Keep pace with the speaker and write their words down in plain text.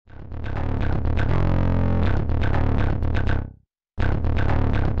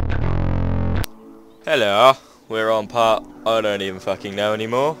Hello, we're on part I don't even fucking know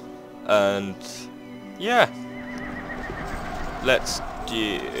anymore, and yeah, let's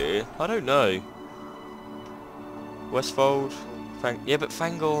do, I don't know, Westfold, yeah, but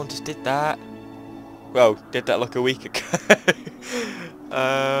Fangorn just did that, well, did that like a week ago.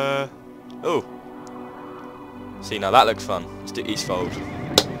 Oh, see, now that looks fun. Let's do Eastfold.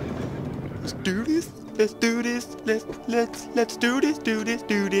 Let's do this. Let's do this. Let's do this. Do this.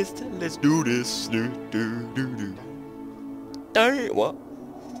 Do this. Let's do this. Do. Don't what?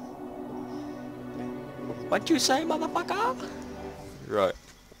 What'd you say, motherfucker? Right.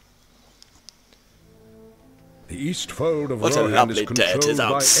 The Eastfold of What a Rohan lovely is day it is controlled by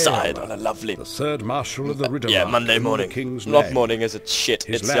outside Eomer, on a lovely... the third marshal of the Riddermark. Yeah, Monday in the morning. King's Not name. morning as it's shit,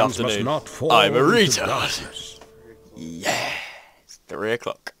 His it's the lands afternoon. must not fall I'm a into retard. darkness. Yeah, it's 3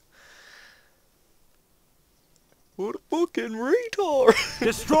 o'clock. What a fucking retard!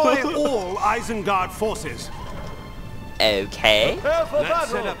 Destroy all Isengard forces. Okay. Let's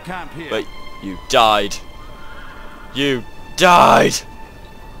set up camp here. Wait, you died. You died!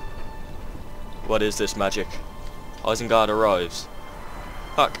 What is this magic? Isengard arrives.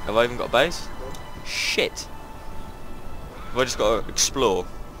 Fuck, have I even got a base? Shit. Have I just got to explore?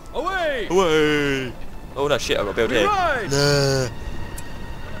 Away! Away! Oh no, shit, I've got to build here. Nah.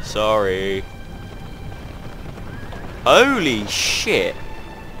 Sorry. Holy shit!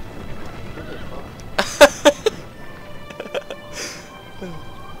 I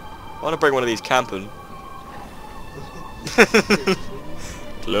want to bring one of these camping.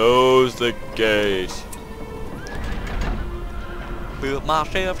 Close the gate. Build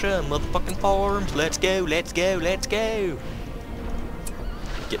myself some motherfucking farms. Let's go, let's go, let's go.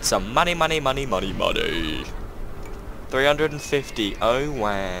 Get some money. 350. Oh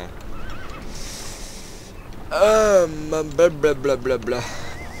wow. Blah.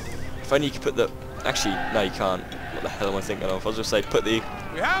 If only you could put the... Actually, no you can't. What the hell am I thinking of? I was going to say put the...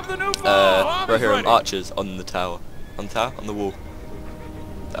 We have the new farm. Rohirrim archers on the tower. On the tower? On the wall.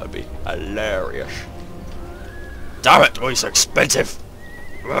 That would be hilarious. Damn it! Why are you so expensive?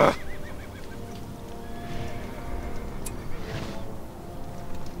 Ugh.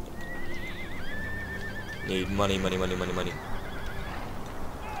 Need money.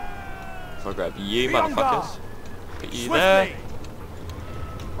 If I grab you, Be on guard. motherfuckers. Put you there. Swiftly.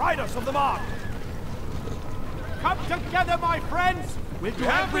 Riders of the mark. Come together, my friends. We'll do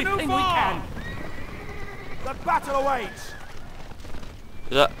everything we can. The battle awaits.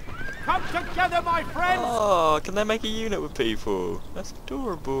 Is that... Come together, my friends. Oh, can they make a unit with people? That's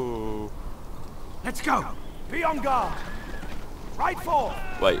adorable. Let's go. Be on guard. Right forth.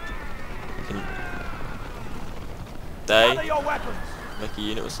 Wait. Can Gather they your weapons. make a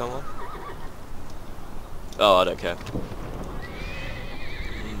unit with someone? Oh, I don't care.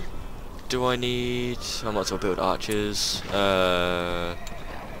 Do I need... I might as well build archers.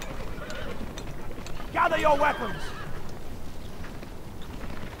 Gather your weapons.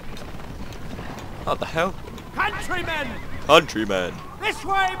 What the hell? Countrymen. Countryman. This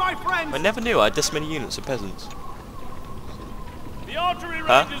way, my friends. I never knew I had this many units of peasants. The archery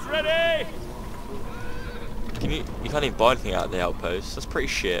Huh? range is ready. Can you can't even buy anything out of the outposts. That's pretty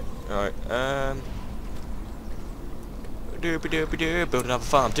shit. Alright, build another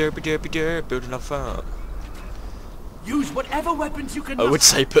farm. Build another farm. Use whatever weapons you can. I would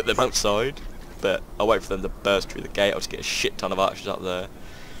say put them outside, but I'll wait for them to burst through the gate. I'll just get a shit ton of archers up there.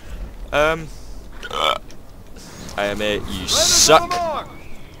 I am it. You suck.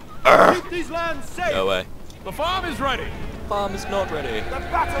 Keep these lands safe. Go away. The farm is ready. Farm is not ready. The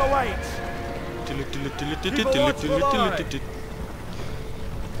battle awaits.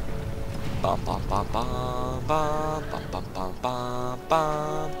 Bum bum bum bum bum bum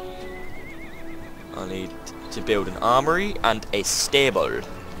bum. I need to build an armory and a stable.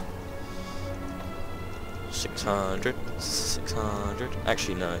 600.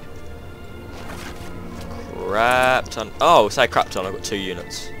 Actually, no. Crap ton. Oh, say crap ton. I've got 2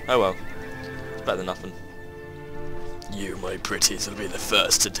 units. Oh well. It's better than nothing. You, my pretties, will be the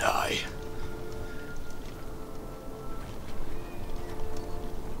first to die.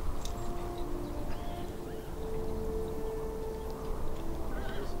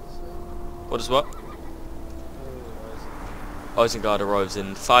 What is what? Isengard arrives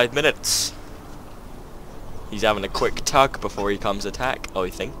in 5 minutes. He's having a quick tug before he comes attack, I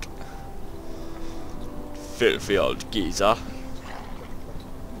think. Filthy old geezer.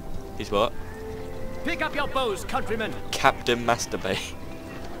 He's what? Pick up your bows, countrymen. Captain Masturbate.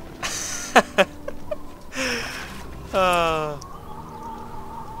 The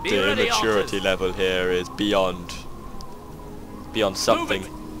maturity level here is beyond something.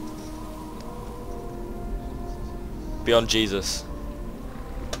 Beyond Jesus.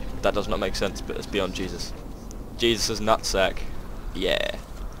 That does not make sense, but it's beyond Jesus. Jesus' nutsack. Yeah.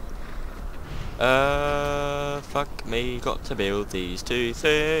 Fuck me. Got to build these two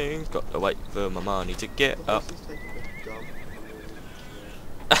things. Got to wait for my money to get up.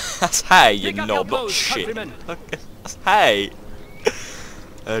 That's hay, you knob, not shit. That's hay.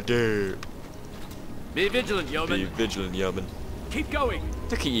 I do. Be vigilant, Be yeoman. vigilant, yeoman. Keep going.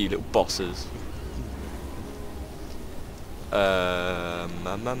 Look at you, little bosses.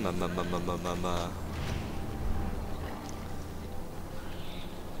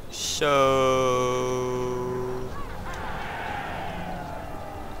 So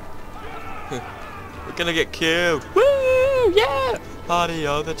we're gonna get killed. Woo! Yeah! Party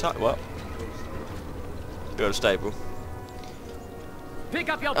all the time. What? Go to stable. Pick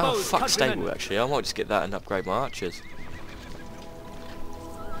up your Oh bows, fuck, countrymen. stable actually. I might just get that and upgrade my archers.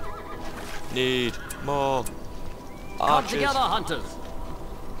 Need more Come archers. together, hunters.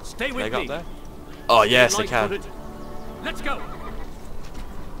 Stay with They got me. there? Oh yes, they can. Light-footed. Let's go.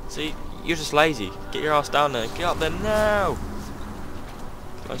 See, you're just lazy. Get your ass down there. Get up there now.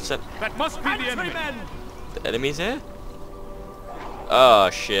 I said, That must be the enemy. the enemy's here? Oh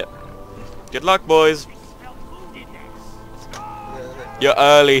shit. Good luck, boys. You're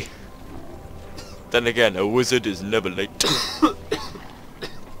early. Then again, a wizard is never late.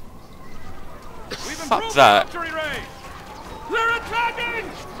 Fuck that. They're attacking.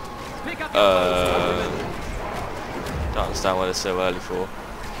 Pick up your bows, countrymen. Don't understand why they're so early for.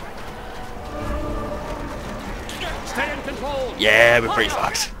 Stay in control. Yeah, we're pretty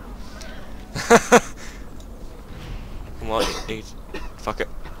fucked. Come on, need. Fuck it.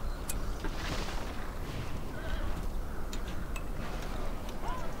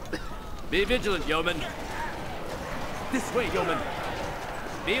 Be vigilant, yeoman. This way, yeoman.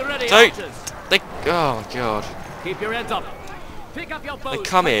 Be ready, Don't- archers. They. Oh my god. Keep your heads up. Pick up your bows. They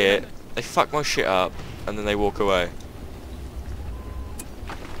come here, countrymen. they fuck my shit up, and then they walk away.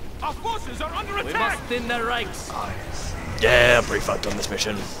 Our forces are under attack. We must thin their ranks. Yeah, I'm pretty fucked on this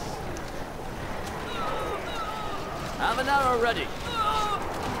mission. Have an arrow ready.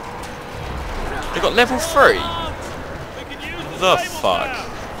 They got level 3. The fuck.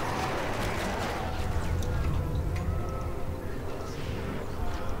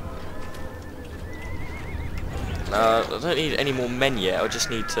 I don't need any more men yet. I just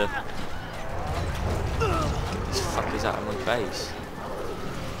need to. Get these fuckers out of my face.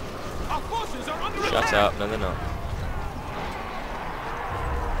 Our forces are under Shut up. No, they're not.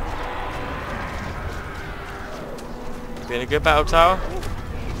 Being a good battle tower.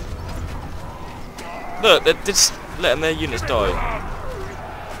 Look, they're just letting their units die.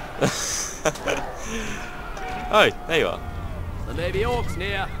 Oh, there you are. There may be orcs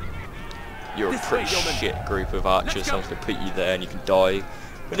near. You're a This pretty way, yeoman. shit group of archers. Let's go. I'm just gonna put you there and you can die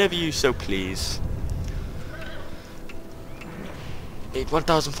whenever you so please.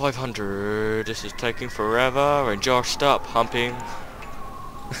 1,500. This is taking forever. And Josh, stop humping.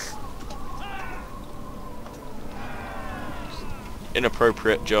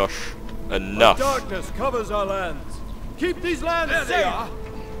 Inappropriate, Josh. Enough. Darkness covers our lands. Keep these lands safe. They are.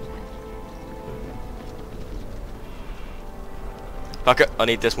 Fuck it. I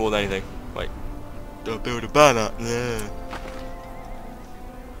need this more than anything. Wait. Don't build a banner. Nah.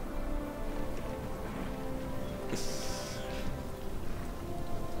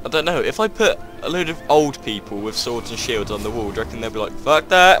 I don't know, if I put a load of old people with swords and shields on the wall, do you reckon they'll be like, fuck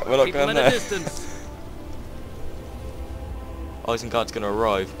that, we're not Keep going them at a there. distance. Isengard's going to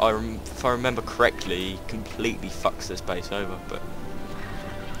arrive. If I remember correctly, he completely fucks this base over, but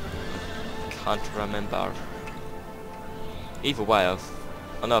can't remember. Either way,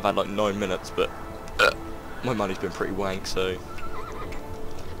 I know I've had like 9 minutes, but my money's been pretty wank, so.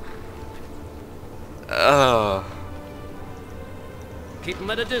 Keep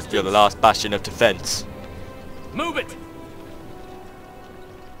them at a distance. You're the last bastion of defence. Move it.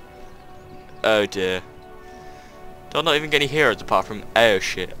 Oh dear. Do I not even get any heroes apart from oh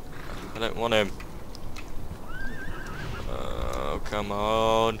shit. I don't want him. Oh, come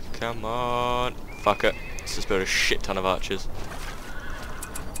on. Come on. Fuck it. Let's just build a shit ton of archers.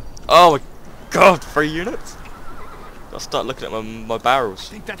 Oh my god, 3 units? I'll start looking at my barrels.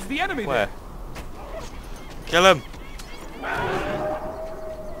 I think that's the enemy. Where? Kill him!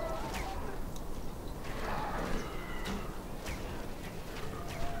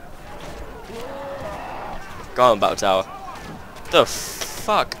 Go on, battle tower. The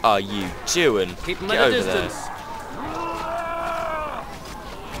fuck are you doing? Keep them Get at a over there. distance.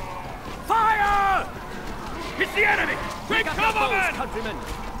 Fire! It's the enemy. Take cover, men! Countrymen.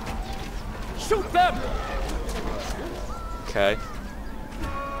 Shoot them! Okay.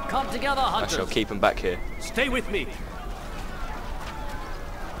 Come together, I hunters. shall keep him back here. Stay with me.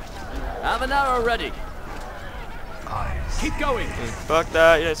 Have an arrow ready. Keep going. Fuck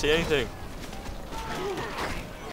that, you don't see anything.